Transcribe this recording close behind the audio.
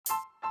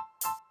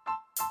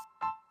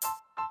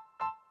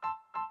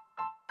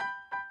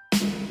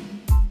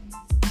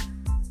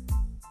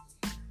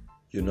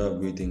You know,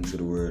 greetings to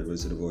the world,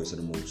 to the voice of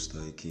the Most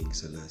High King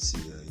Selassie,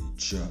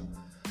 Jah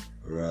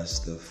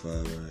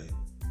Rastafari.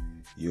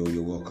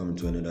 You're welcome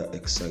to another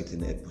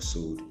exciting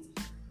episode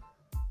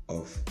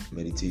of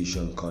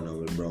Meditation Corner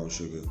with Brown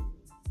Sugar.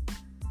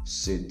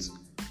 Sit,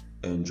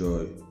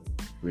 enjoy,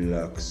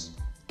 relax,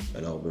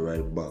 and I'll be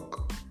right back.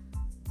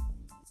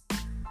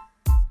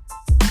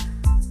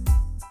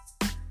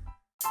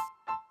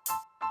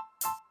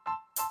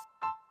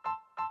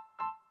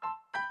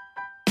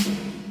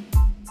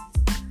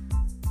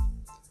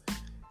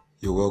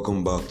 You're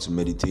welcome back to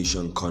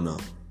Meditation Corner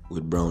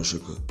with Brown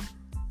Sugar.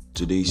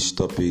 Today's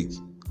topic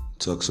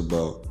talks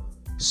about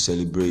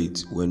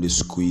celebrate when the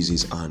squeeze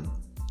is on.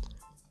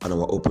 And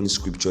our opening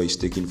scripture is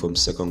taken from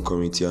 2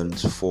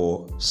 Corinthians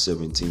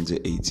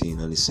 4:17-18,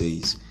 and it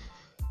says,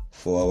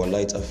 "For our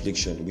light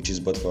affliction, which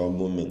is but for a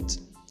moment,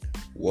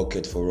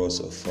 worketh for us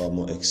a far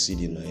more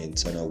exceeding and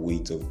eternal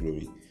weight of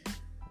glory.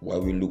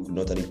 While we look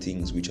not at the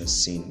things which are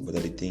seen, but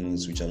at the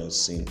things which are not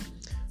seen.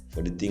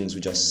 For the things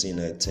which are seen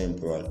are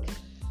temporal,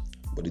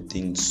 but the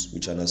things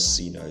which are not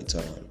seen are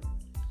eternal."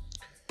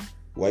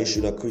 Why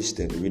should a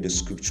Christian read the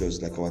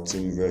scriptures like our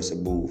theme verse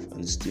above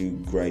and still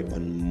gripe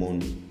and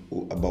moan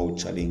about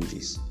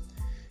challenges?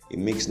 It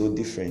makes no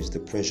difference the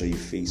pressure you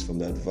face from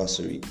the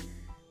adversary.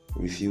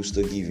 Refuse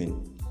to give in.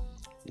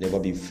 Never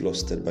be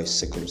flustered by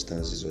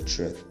circumstances or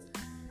threat.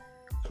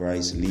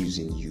 Christ lives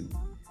in you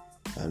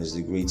and is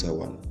the greater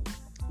one.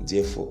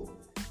 Therefore,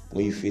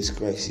 when you face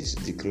crisis,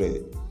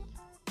 declare,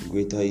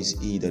 "Greater is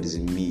he that is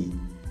in me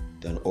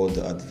than all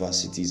the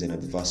adversities and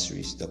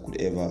adversaries that could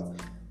ever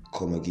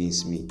come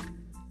against me."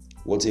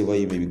 Whatever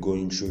you may be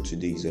going through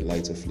today is a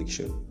light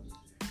affliction.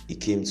 It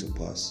came to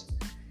pass.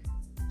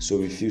 So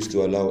refuse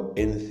to allow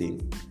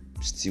anything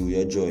steal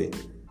your joy.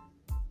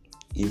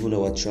 Even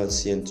our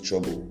transient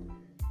trouble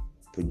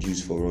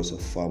produce for us a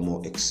far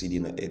more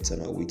exceeding and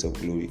eternal weight of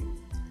glory.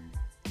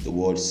 The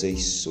word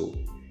says so.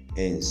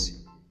 Hence,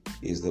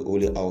 is the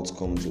only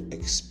outcome to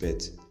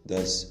expect.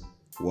 That's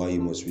why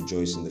you must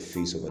rejoice in the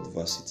face of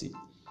adversity.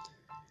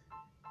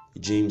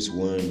 James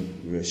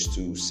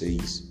 1:2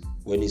 says,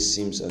 "When it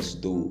seems as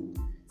though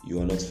you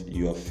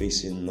are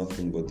facing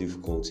nothing but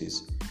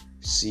difficulties,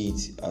 see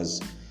it as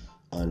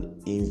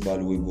an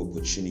invaluable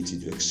opportunity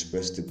to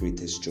express the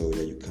greatest joy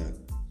that you can.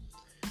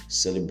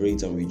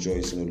 Celebrate and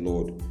rejoice in the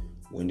Lord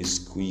when the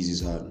squeeze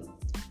is hard.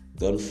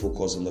 Don't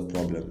focus on the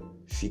problem.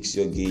 Fix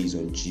your gaze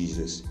on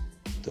Jesus,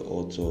 the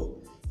author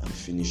and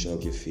finisher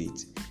of your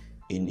faith.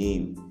 In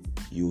Him,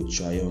 you will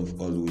triumph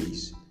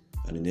always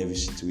and in every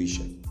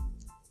situation.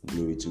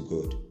 Glory to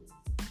God."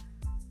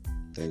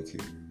 Thank you.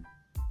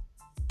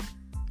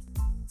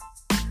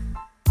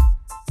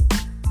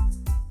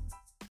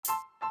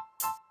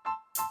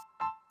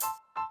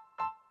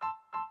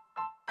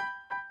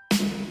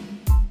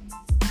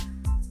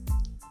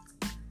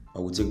 I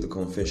will take the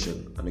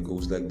confession, and it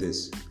goes like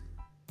this.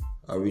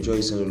 I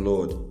rejoice in the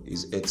Lord,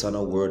 His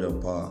eternal word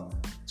and power,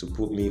 to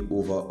put me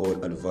over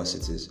all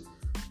adversities.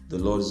 The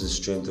Lord is the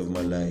strength of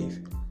my life,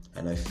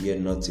 and I fear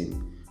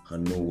nothing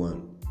and no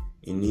one.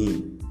 In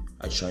Him,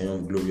 I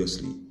triumph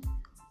gloriously,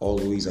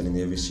 always and in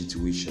every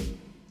situation,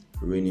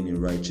 reigning in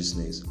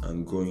righteousness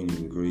and growing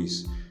in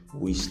grace,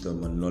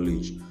 wisdom, and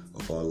knowledge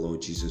of our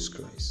Lord Jesus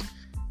Christ.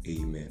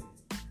 Amen.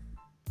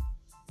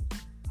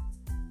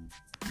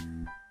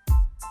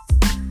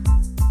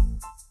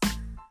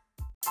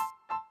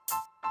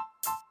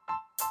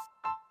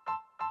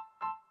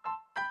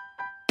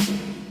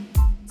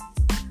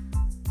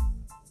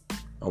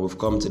 And we've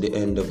come to the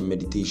end of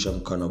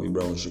Meditation Corner with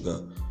Brown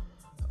Sugar.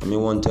 I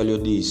want to tell you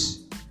this: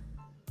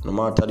 no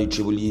matter the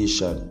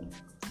tribulation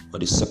or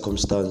the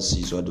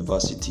circumstances or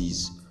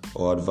adversities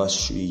or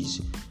adversaries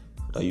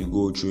that you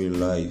go through in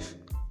life,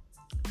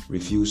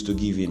 refuse to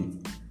give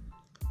in.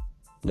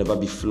 Never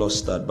be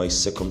flustered by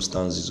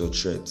circumstances or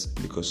threats,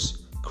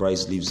 because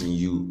Christ lives in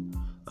you,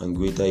 and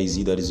greater is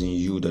He that is in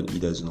you than he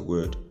that is in the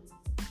world.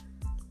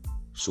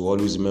 So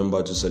always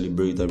remember to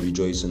celebrate and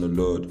rejoice in the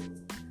Lord.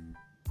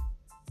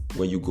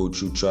 When you go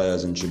through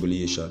trials and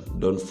tribulation,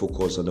 don't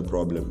focus on the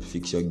problem.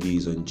 Fix your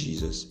gaze on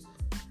Jesus,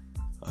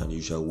 and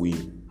you shall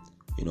win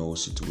in all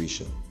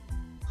situation.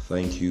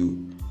 Thank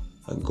you,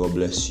 and God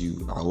bless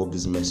you. I hope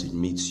this message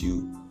meets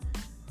you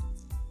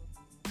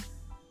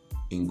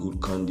in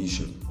good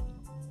condition.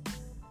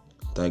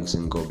 Thanks,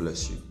 and God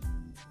bless you.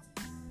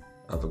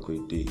 Have a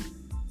great day.